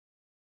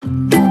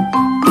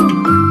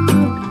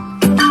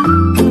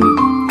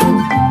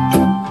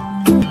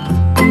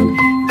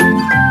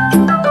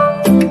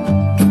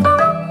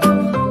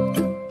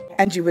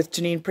And you're with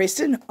Janine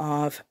Preston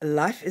of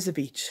Life is a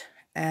Beach.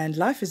 And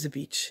Life is a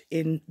Beach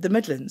in the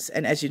Midlands.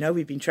 And as you know,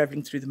 we've been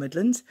travelling through the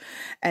Midlands.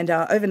 And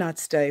our overnight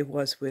stay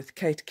was with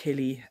Kate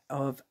Kelly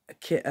of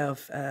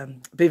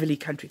Beverley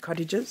Country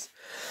Cottages.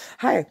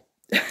 Hi.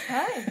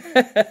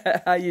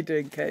 Hi. How are you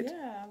doing, Kate?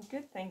 Yeah, I'm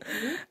good, thank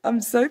you.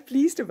 I'm so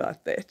pleased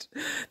about that.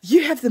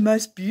 You have the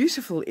most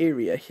beautiful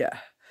area here.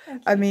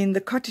 I mean, the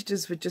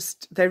cottages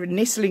they were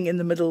nestling in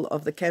the middle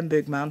of the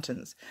Kamberg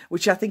Mountains,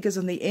 which I think is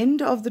on the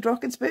end of the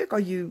Drakensberg. Are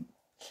you?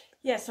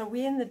 Yeah, so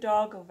we're in the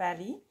Dargle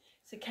Valley.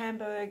 So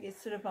Kamberg is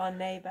sort of our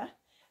neighbour,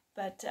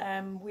 but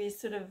we're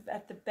sort of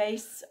at the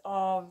base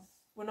of,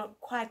 well, not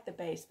quite the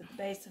base, but the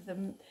base of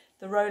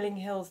the rolling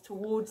hills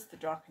towards the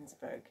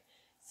Drakensberg.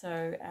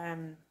 So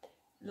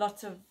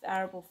lots of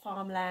arable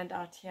farmland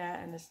out here,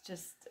 and it's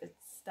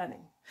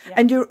stunning.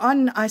 Yeah.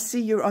 And I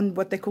see you're on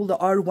what they call the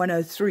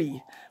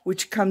R103,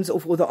 which comes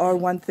off, or the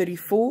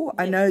R134. Yes.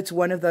 I know it's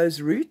one of those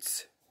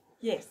routes.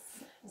 Yes.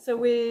 So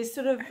we're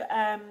sort of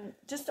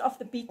just off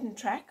the beaten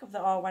track of the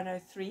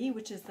R103,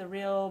 which is the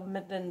real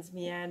Midlands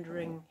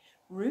meandering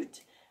route.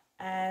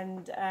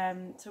 And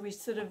so we're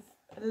sort of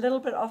a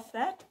little bit off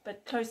that,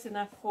 but close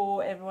enough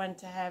for everyone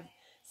to have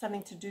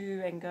something to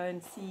do and go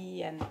and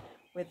see, and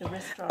where the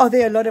restaurants. Are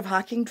there a lot of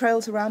hiking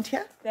trails around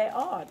here? There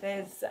are.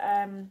 There's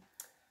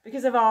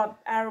because of our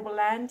arable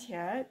land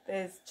here,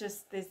 there's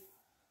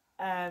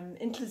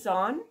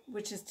Intlazaan,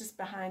 which is just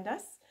behind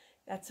us.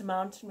 That's a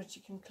mountain which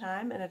you can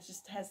climb, and it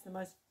just has the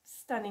most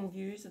stunning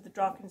views of the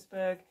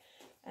Drakensberg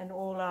and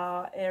all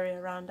our area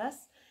around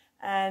us.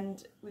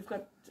 And we've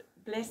got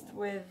blessed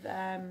with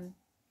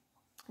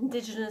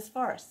indigenous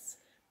forests,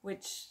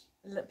 which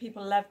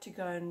people love to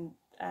go and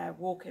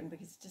walk in,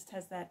 because it just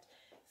has that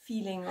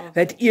feeling of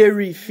that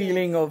eerie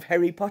feeling of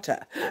Harry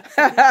Potter.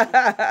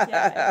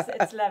 Yeah,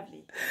 it's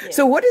lovely. Yes.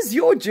 So what is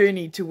your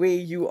journey to where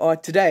you are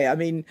today? I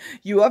mean,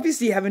 you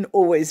obviously haven't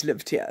always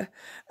lived here,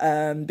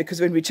 because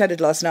when we chatted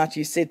last night,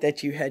 you said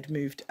that you had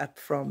moved up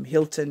from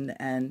Hilton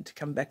and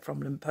come back from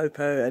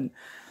Limpopo, and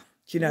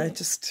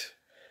just.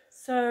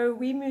 So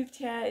we moved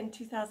here in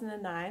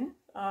 2009.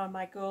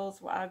 Our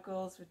girls were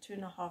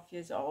 2.5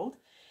 years old.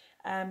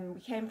 We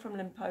came from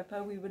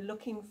Limpopo. We were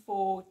looking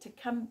to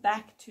come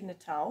back to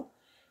Natal.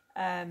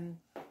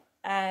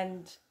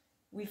 And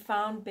we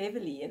found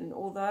Beverley, and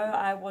although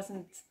I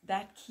wasn't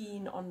that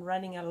keen on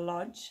running a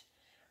lodge,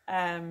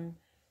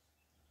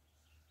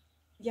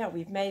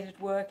 we've made it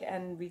work,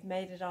 and we've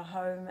made it our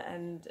home,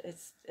 and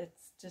it's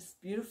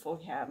just beautiful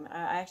here.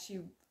 I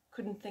actually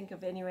couldn't think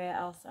of anywhere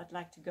else I'd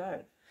like to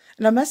go.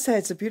 And I must say,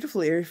 it's a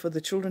beautiful area for the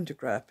children to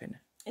grow up in.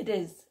 It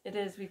is.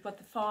 We've got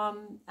the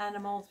farm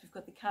animals, we've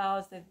got the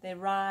cows, they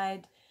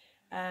ride,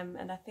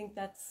 and I think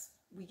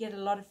we get a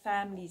lot of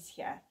families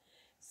here.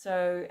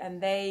 So,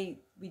 and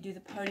we do the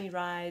pony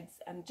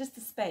rides, and just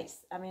the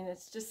space. I mean,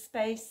 it's just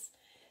space.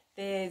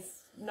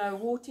 There's no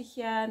water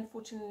here,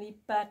 unfortunately,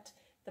 but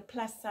the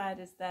plus side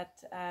is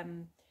that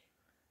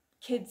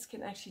kids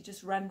can actually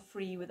just run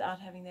free without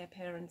having their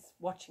parents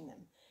watching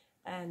them.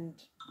 And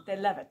they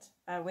love it,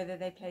 whether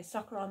they play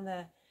soccer on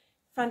the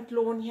front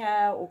lawn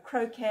here, or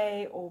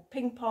croquet, or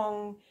ping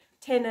pong,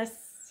 tennis.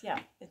 Yeah,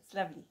 it's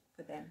lovely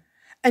for them.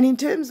 And in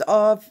terms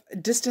of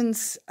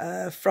distance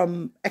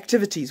from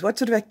activities, what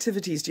sort of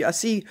activities do you? I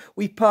see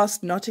we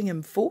passed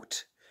Nottingham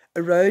Fort,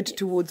 a road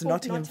towards Fort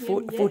Nottingham.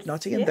 Yes, Fort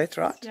Nottingham, yes, that's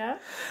right. Yeah.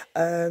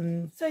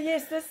 So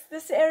yes,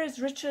 this area is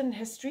rich in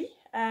history.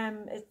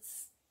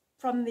 It's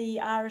from the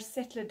Irish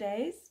settler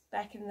days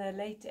back in the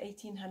late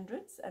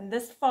 1800s, and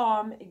this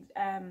farm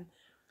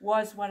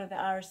was one of the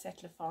Irish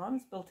settler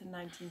farms built in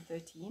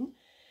 1913.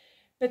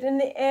 But in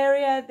the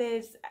area,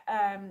 there's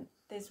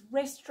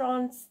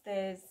restaurants,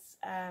 there's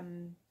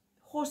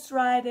horse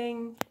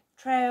riding,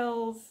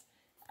 trails,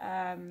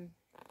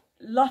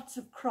 lots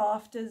of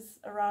crafters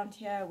around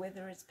here,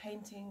 whether it's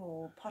painting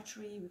or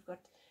pottery. We've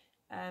got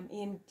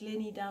Ian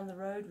Glennie down the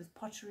road with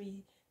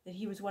pottery, that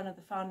he was one of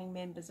the founding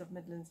members of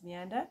Midlands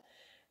Meander.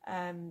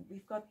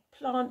 We've got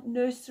plant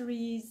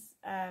nurseries,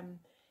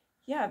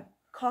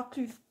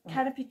 Carcloof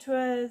canopy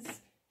tours.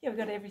 Yeah, we've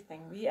got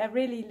everything. We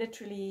really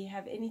literally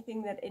have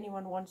anything that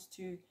anyone wants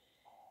to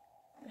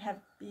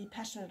be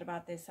passionate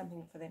about. There's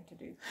something for them to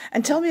do.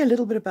 And tell me a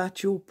little bit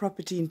about your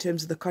property in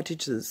terms of the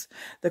cottages.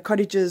 The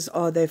cottages,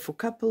 are they for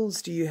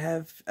couples? Do you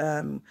have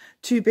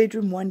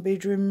 2-bedroom,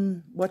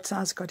 1-bedroom? What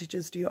size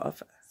cottages do you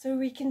offer? So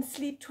we can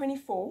sleep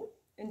 24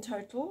 in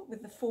total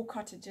with the 4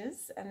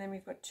 cottages, and then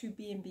we've got 2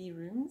 B&B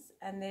rooms,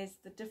 and there's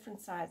the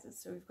different sizes.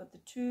 So we've got the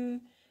 2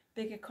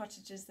 bigger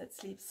cottages that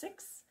sleep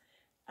 6,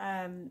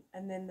 and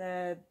then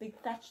the big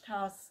thatched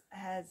house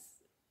has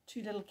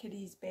 2 little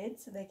kiddies'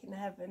 beds, so they can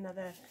have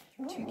another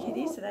 2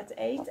 kiddies, so that's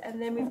 8.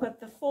 And then we've got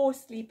the 4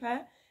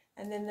 sleeper,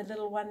 and then the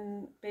little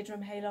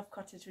 1-bedroom hayloft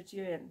cottage which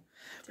you're in.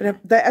 But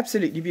they're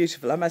absolutely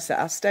beautiful. I must say,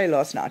 our stay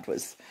last night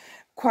was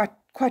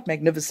quite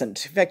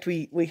magnificent. In fact,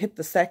 we hit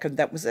the sack and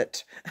that was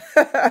it.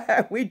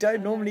 We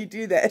don't normally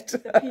do that.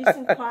 The peace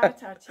and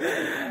quiet out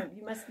here.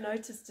 You must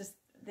notice just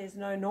there's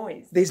no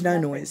noise. There's no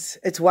nothing. noise.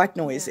 It's white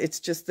noise. Yeah. It's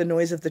just the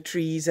noise of the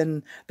trees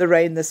and the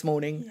rain this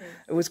morning. Yes.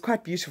 It was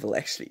quite beautiful,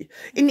 actually.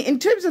 In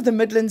terms of the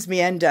Midlands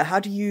Meander, how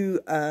do you,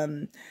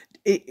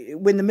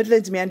 when the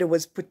Midlands Meander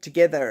was put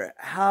together,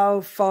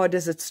 how far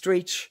does it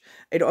stretch?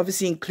 It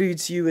obviously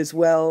includes you as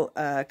well,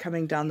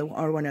 coming down the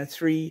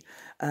R103.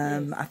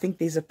 Yes. I think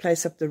there's a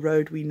place up the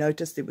road. We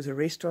noticed there was a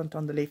restaurant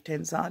on the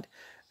left-hand side.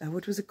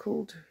 What was it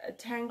called?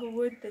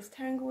 Tanglewood. There's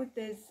Tanglewood.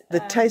 There's The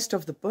Taste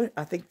of the Bush.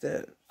 I think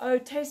the... Oh,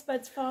 Taste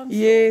Buds Farm.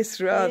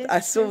 Yes, right. Yes, I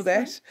saw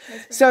that.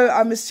 Taste So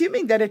I'm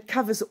assuming that it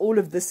covers all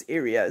of this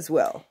area as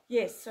well.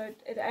 Yes, so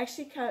it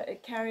actually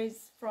it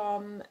carries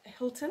from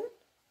Hilton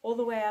all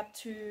the way up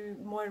to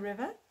Moy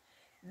River,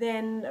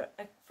 then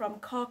from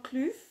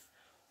Carkloof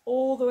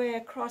all the way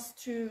across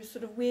to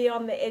sort of we're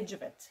on the edge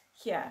of it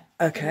here,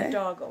 Okay. in the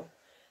Dargle,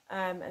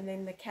 and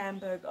then the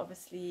Kamberg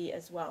obviously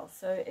as well.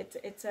 So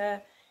it's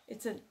a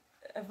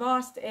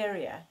vast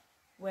area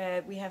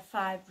where we have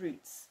 5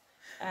 routes,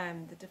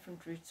 the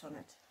different routes on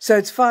it. So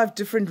it's 5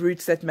 different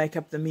routes that make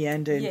up the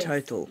meander in Yes,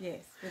 total.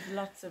 yes, with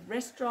lots of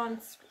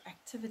restaurants,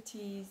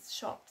 activities,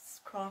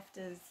 shops,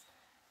 crafters.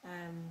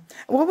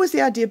 What was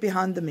the idea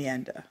behind the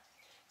meander?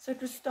 So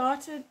it was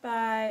started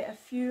by a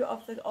few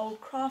of the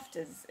old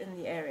crafters in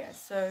the area.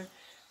 So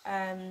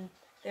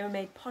they were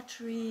made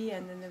pottery,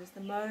 and then there was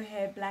the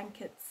mohair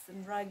blankets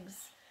and rugs.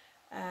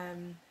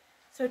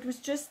 So it was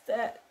just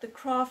that the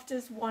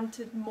crafters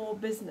wanted more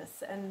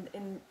business and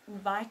in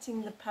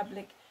inviting the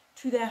public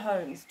to their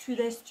homes, to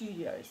their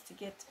studios, to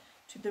get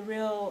to the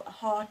real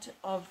heart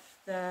of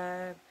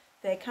their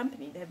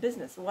company, their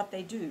business, what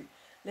they do.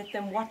 Let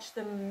them watch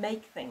them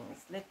make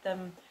things. Let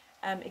them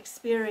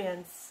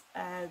experience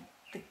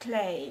the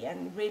clay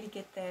and really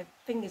get their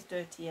fingers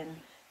dirty and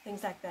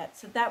things like that.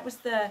 So that was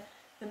the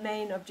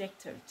main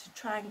objective, to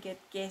try and get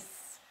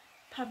guests,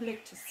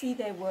 public, to see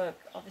their work,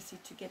 obviously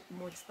to get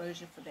more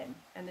exposure for them.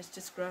 And it's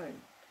just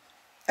grown.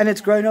 And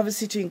it's grown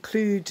obviously to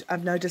include,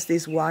 I've noticed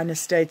there's wine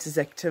estates, there's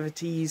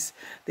activities,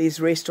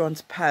 there's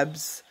restaurants,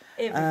 pubs,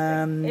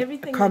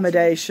 Everything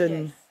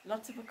accommodation. Yes,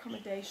 lots of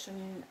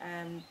accommodation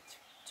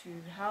to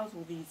house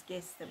all these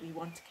guests that we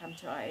want to come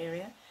to our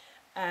area.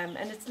 And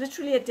it's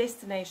literally a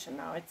destination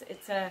now.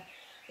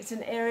 It's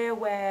an area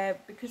where,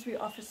 because we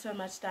offer so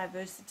much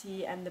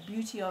diversity and the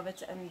beauty of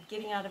it, and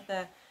getting out of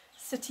the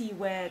city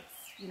where it's,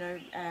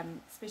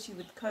 especially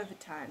with COVID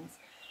times,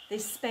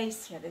 there's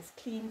space here, there's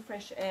clean,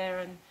 fresh air,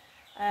 and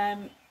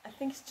I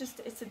think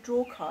it's a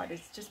draw card.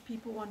 It's just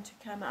people want to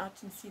come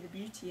out and see the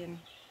beauty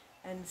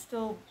and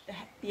still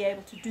be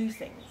able to do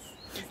things.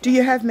 Do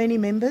you have many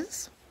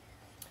members?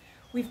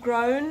 We've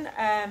grown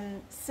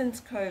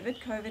since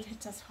COVID. COVID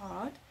hit us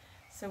hard.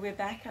 So we're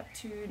back up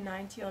to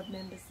 90 odd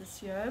members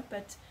this year,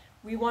 but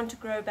we want to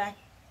grow back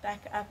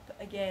up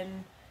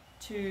again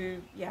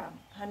to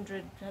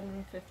 100,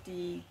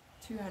 150,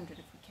 200 if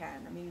we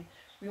can. I mean,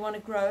 we want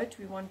to grow it.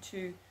 We want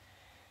to.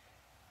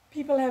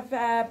 People have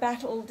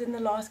battled in the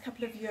last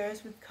couple of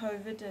years with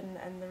COVID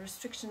and the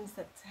restrictions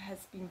that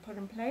has been put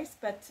in place,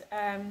 but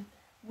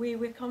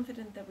we're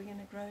confident that we're going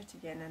to grow it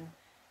again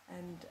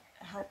and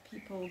help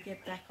people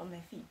get back on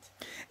their feet.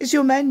 Is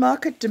your main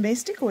market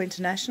domestic or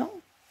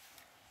international?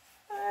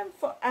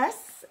 For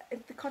us,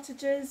 at the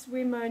cottages,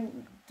 we're more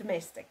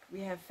domestic. We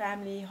have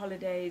family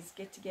holidays,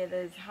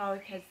 get-togethers.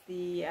 Howick has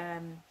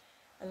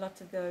a lot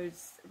of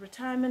those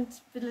retirement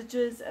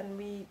villages, and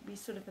we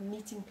sort of a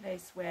meeting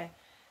place where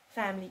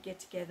family get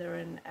together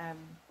and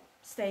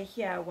stay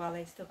here while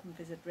they still can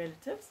visit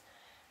relatives.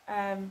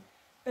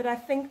 But I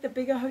think the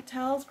bigger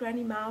hotels,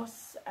 Granny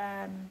Mouse,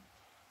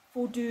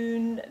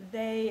 Fordoon,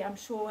 they, I'm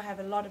sure, have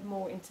a lot of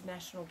more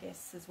international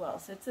guests as well.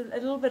 So it's a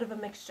little bit of a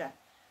mixture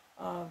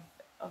of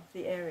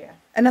the area.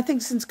 And I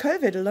think since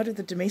COVID, a lot of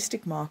the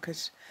domestic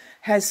market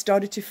has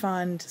started to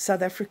find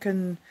South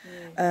African,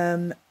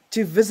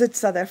 to visit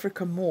South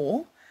Africa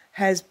more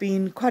has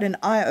been quite an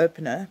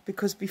eye-opener,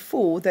 because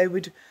before they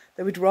would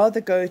rather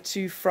go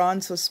to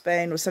France or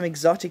Spain or some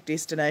exotic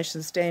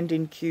destination, stand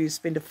in queue,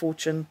 spend a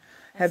fortune,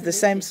 have the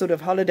same sort of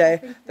holiday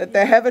that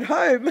they have at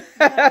home.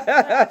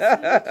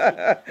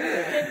 Absolutely.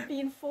 They've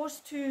been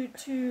forced to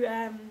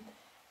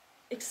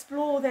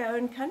explore their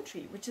own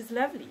country, which is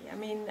lovely. I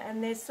mean,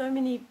 and there's so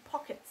many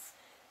pockets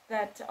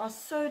that are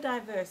so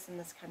diverse in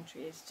this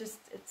country.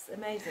 It's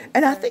amazing.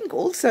 And I think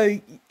also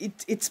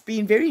it's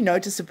been very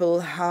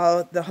noticeable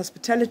how the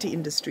hospitality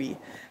industry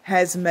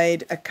has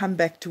made a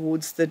comeback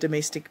towards the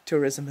domestic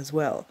tourism as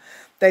well.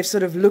 They've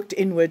sort of looked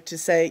inward to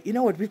say, you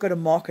know what, we've got a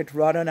market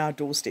right on our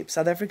doorstep.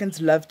 South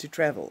Africans love to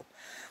travel.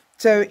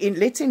 So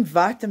let's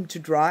invite them to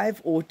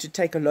drive or to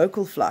take a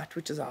local flight,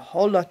 which is a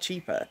whole lot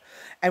cheaper,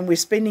 and we're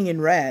spending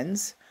in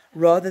rands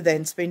rather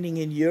than spending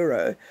in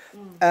euro.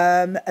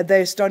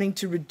 They're starting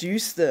to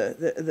reduce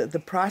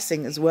the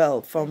pricing as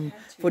well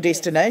for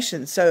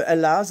destinations. So it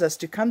allows us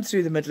to come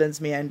through the Midlands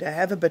Meander,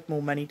 have a bit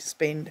more money to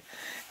spend,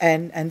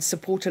 and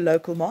support a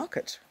local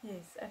market.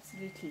 Yes,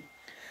 absolutely.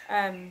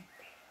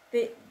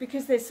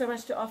 Because there's so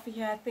much to offer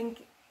here, I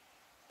think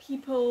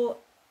people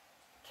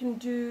can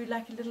do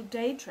like a little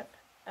day trip.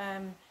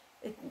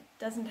 It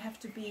doesn't have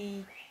to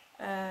be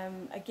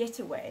a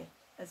getaway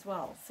as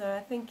well. So I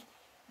think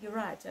you're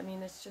right. I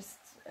mean, it's just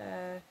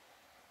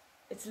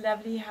it's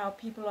lovely how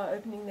people are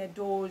opening their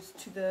doors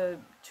to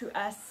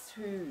us,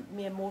 who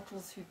mere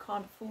mortals who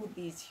can't afford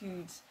these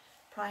huge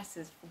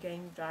prices for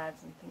game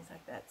drives and things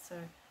like that. So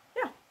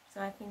yeah,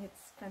 so I think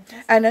it's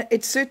fantastic. And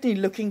it's certainly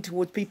looking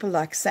toward people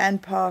like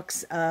sand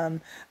parks, a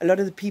lot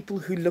of the people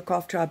who look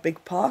after our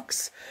big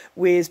parks,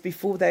 whereas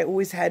before they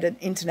always had an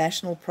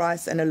international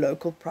price and a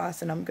local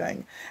price, and I'm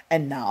going,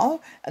 and now?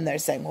 And they're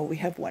saying, well, we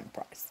have one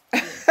price.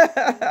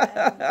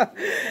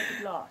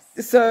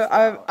 Yes. So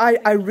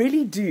I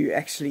really do,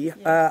 actually.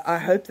 Yes. I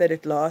hope that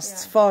it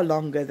lasts far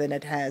longer than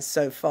it has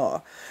so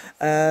far,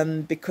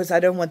 because I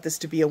don't want this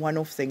to be a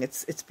one-off thing.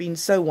 It's been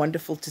so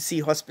wonderful to see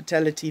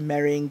hospitality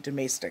marrying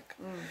domestic.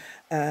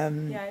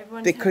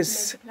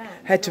 Because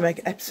had to make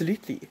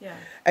absolutely. Yeah.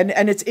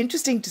 And it's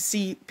interesting to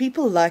see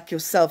people like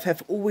yourself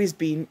have always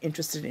been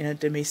interested in a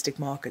domestic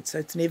market, so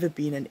it's never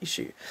been an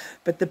issue.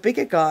 But the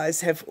bigger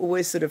guys have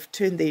always sort of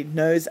turned their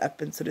nose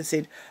up and sort of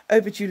said,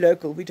 oh, but you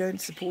local, we don't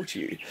support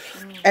you.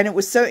 And it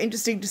was so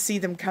interesting to see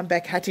them come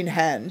back hat in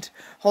hand,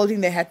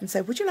 holding their hat and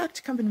say, would you like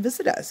to come and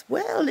visit us?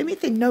 Well, let me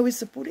think. No, we're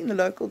supporting the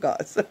local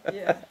guys.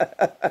 Yeah.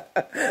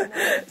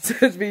 So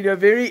it's been a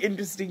very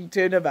interesting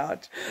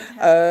turnabout.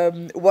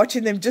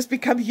 Watching them just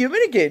become human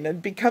again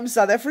and become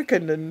South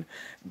African and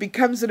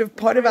become sort of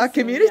part of our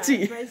community.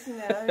 Yeah, embracing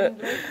their own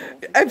locals.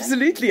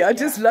 Absolutely. I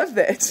just love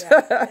that.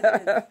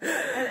 Yeah,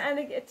 and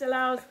it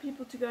allows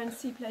people to go and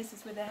see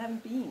places where they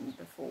haven't been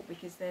before,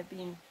 because they've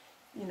been,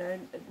 you know,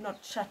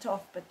 not shut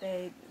off, but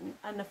they're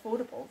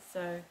unaffordable.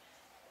 So,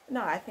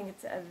 no, I think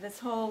it's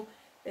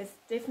there's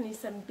definitely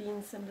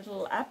been some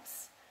little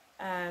ups,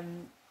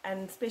 and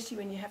especially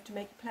when you have to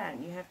make a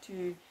plan, you have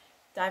to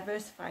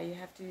diversify, you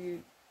have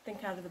to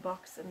think out of the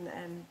box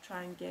and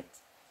try and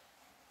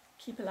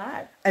keep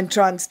alive. And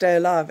try and stay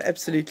alive,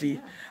 absolutely.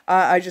 Yeah.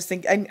 I just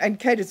think, and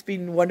Kate, it's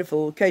been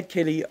wonderful. Kate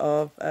Kelly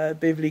of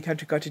Beverley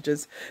Country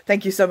Cottages,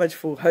 thank you so much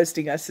for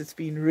hosting us. It's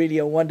been really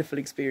a wonderful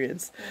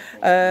experience.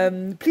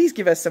 Please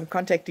give us some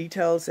contact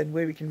details and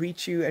where we can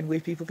reach you and where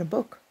people can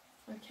book.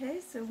 Okay,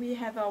 so we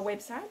have our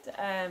website,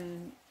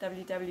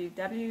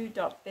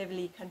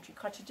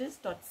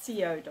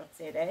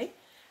 www.beverleycountrycottages.co.za.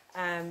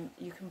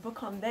 You can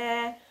book on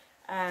there.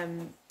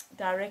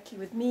 Directly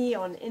with me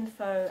on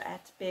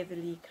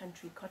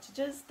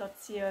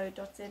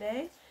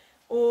info@beverleycountrycottages.co.za,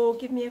 or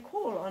give me a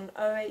call on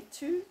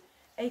 082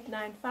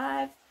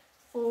 895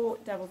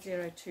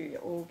 4002,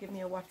 or give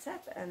me a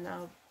WhatsApp and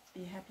I'll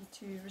be happy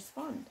to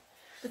respond.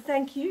 But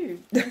thank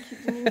you,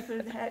 Janine,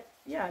 for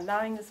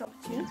allowing this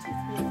opportunity.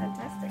 It's been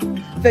fantastic.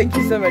 Thank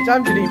you so much.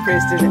 I'm Janine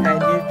Preston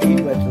and you've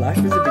been with Life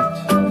is a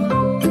Beach.